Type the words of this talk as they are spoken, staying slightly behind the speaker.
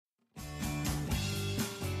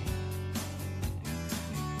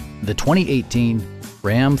the 2018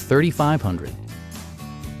 Ram 3500.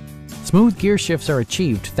 Smooth gear shifts are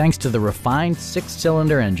achieved thanks to the refined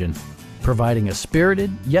 6-cylinder engine, providing a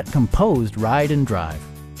spirited yet composed ride and drive.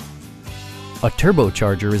 A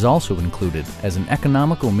turbocharger is also included as an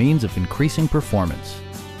economical means of increasing performance.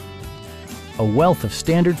 A wealth of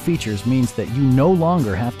standard features means that you no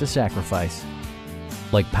longer have to sacrifice,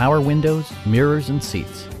 like power windows, mirrors and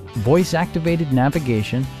seats, voice-activated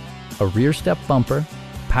navigation, a rear step bumper,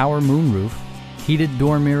 power moonroof, heated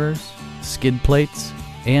door mirrors, skid plates,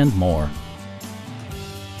 and more.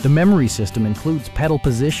 The memory system includes pedal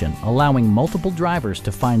position, allowing multiple drivers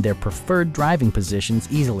to find their preferred driving positions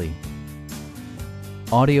easily.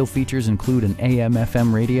 Audio features include an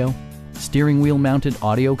AM/FM radio, steering wheel mounted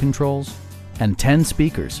audio controls, and 10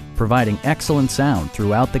 speakers, providing excellent sound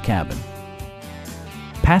throughout the cabin.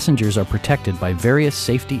 Passengers are protected by various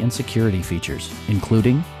safety and security features,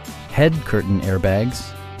 including head curtain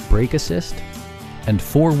airbags, brake assist, and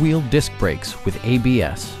 4-wheel disc brakes with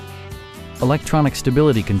ABS. Electronic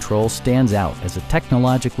stability control stands out as a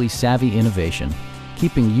technologically savvy innovation,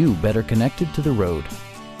 keeping you better connected to the road.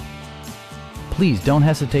 Please don't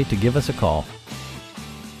hesitate to give us a call.